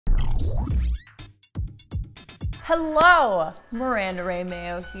Hello, Miranda Rae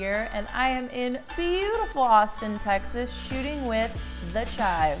Mayo here, and I am in beautiful Austin, Texas, shooting with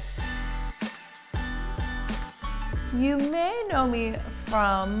TheCHIVE. You may know me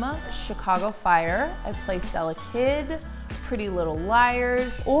from Chicago Fire. I play Stella Kid, Pretty Little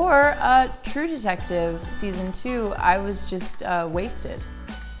Liars, or True Detective Season 2. I was just wasted.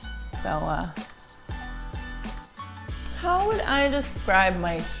 So, how would I describe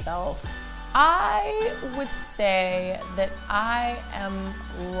myself? I would say that I am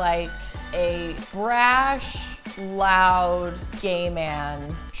like a brash, loud gay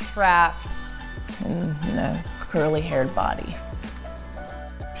man trapped in a curly-haired body.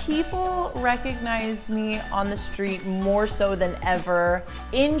 People recognize me on the street more so than ever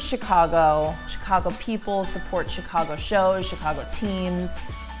in Chicago. Chicago people support Chicago shows, Chicago teams.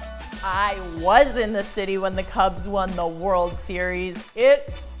 I was in the city when the Cubs won the World Series.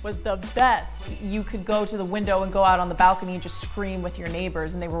 It was the best. You could go to the window and go out on the balcony and just scream with your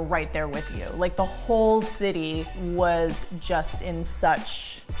neighbors, and they were right there with you. Like, the whole city was just in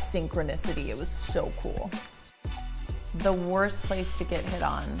such synchronicity. It was so cool. The worst place to get hit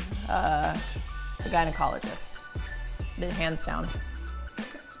on, the gynecologist. Hands down.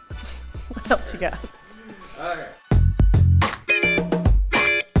 What else you got? All right.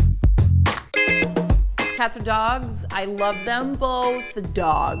 Cats or dogs? I love them both.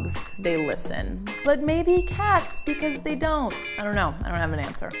 Dogs, they listen. But maybe cats, because they don't. I don't know, I don't have an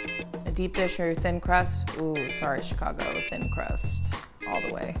answer. A deep dish or thin crust? Ooh, sorry, Chicago, thin crust, all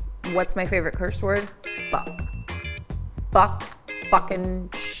the way. What's my favorite curse word? Fuck. Fuck, fucking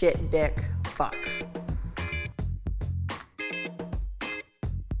shit, dick, fuck.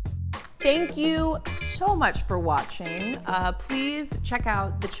 Thank you so much for watching. Please check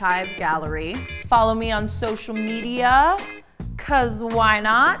out the Chive Gallery. Follow me on social media, cause why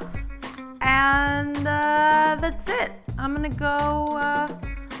not? And that's it. I'm gonna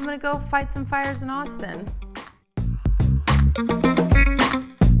go fight some fires in Austin.